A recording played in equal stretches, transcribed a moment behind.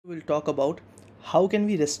We'll talk about how can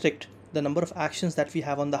we restrict the number of actions that we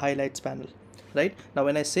have on the highlights panel. Right now,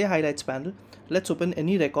 when I say highlights panel, let's open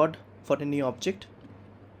any record for any object.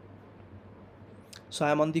 So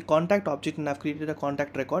I'm on the contact object and I've created a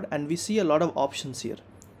contact record, and we see a lot of options here,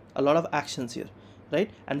 a lot of actions here,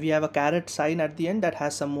 right? And we have a caret sign at the end that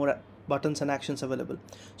has some more buttons and actions available.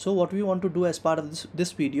 So what we want to do as part of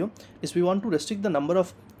this video is we want to restrict the number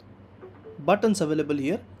of buttons available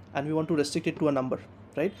here, and we want to restrict it to a number,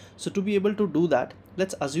 right? So to be able to do that,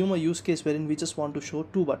 let's assume a use case wherein we just want to show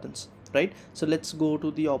 2 buttons, right? So let's go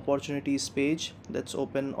to the opportunities page. Let's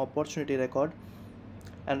open opportunity record,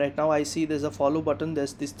 and right now I see there's a follow button,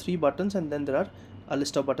 there's these 3 buttons, and then there are a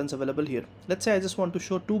list of buttons available here. Let's say I just want to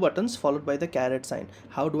show 2 buttons followed by the caret sign.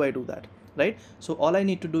 How do I do that? Right, so all I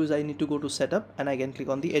need to do is I need to go to setup, and I can click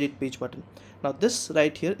on the edit page button. Now this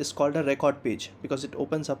right here is called a record page because it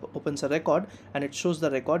opens a record and it shows the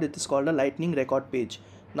record. It is called a lightning record page.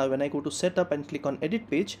 Now when I go to setup and click on edit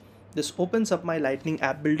page, this opens up my lightning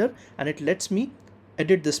app builder and it lets me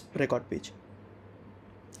edit this record page.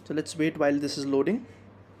 So let's wait while this is loading.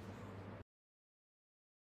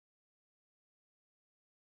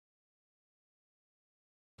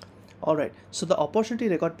 Alright, so the opportunity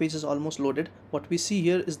record page is almost loaded. What we see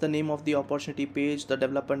here is the name of the opportunity page, the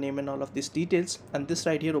developer name, and all of these details, and this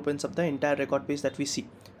right here opens up the entire record page that we see,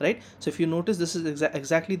 right? So if you notice, this is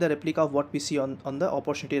exactly the replica of what we see on the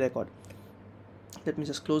opportunity record. Let me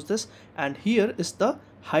just close this, and here is the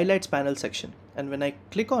highlights panel section, and when I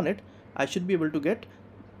click on it, I should be able to get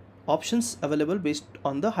options available based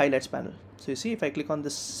on the highlights panel. So you see, if I click on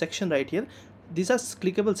this section right here, these are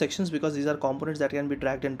clickable sections because these are components that can be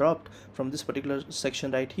dragged and dropped from this particular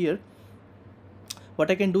section right here. What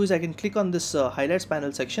I can do is I can click on this highlights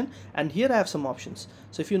panel section, and here I have some options.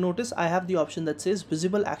 So if you notice, I have the option that says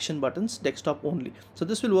visible action buttons desktop only. So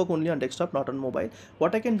this will work only on desktop, not on mobile.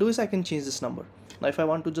 What I can do is I can change this number. Now if I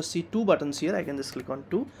want to just see 2 buttons here, I can just click on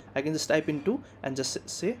 2. I can just type in 2 and just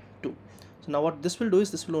say 2. So now what this will do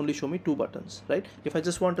is this will only show me 2 buttons, right? If I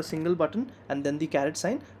just want a single button and then the caret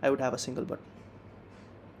sign, I would have a single button.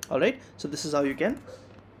 Alright, so this is how you can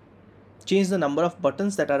change the number of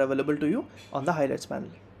buttons that are available to you on the highlights panel.